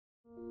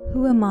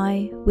Who am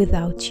I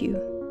without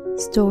you?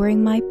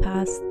 Storing my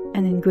past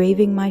and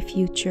engraving my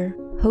future,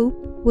 hope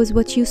was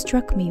what you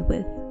struck me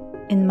with.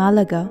 In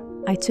Malaga,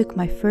 I took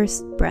my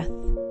first breath.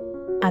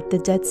 At the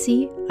Dead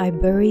Sea, I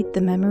buried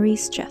the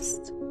memory's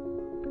chest.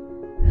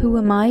 Who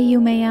am I,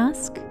 you may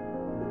ask?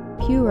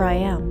 Pure I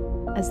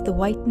am, as the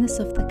whiteness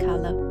of the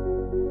Cala.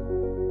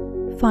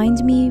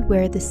 Find me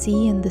where the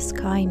sea and the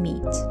sky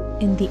meet,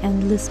 in the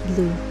endless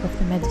blue of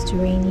the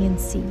Mediterranean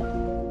Sea.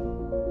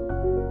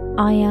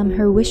 I am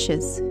her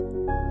wishes,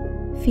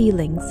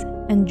 feelings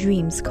and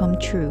dreams come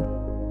true.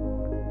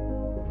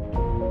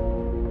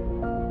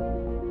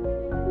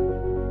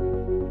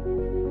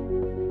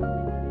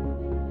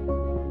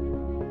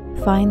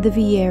 Find the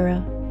Vieira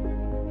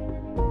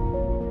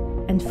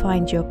and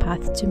find your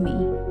path to me.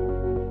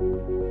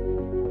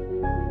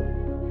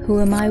 Who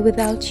am I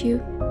without you?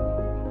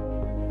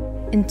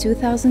 In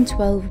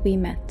 2012 we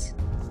met.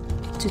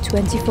 To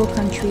 24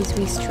 countries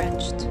we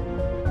stretched.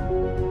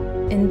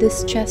 In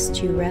this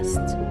chest you rest,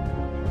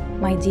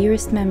 my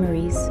dearest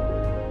memories.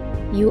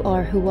 You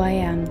are who I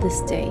am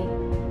this day.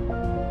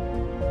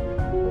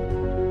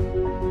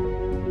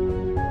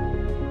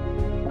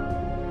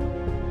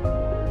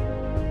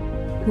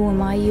 Who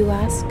am I, you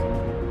ask?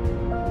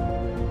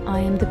 I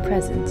am the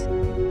present,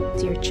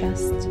 dear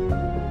chest.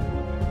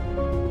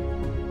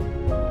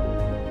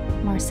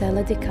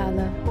 Marcela De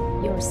Cala,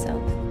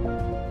 yourself.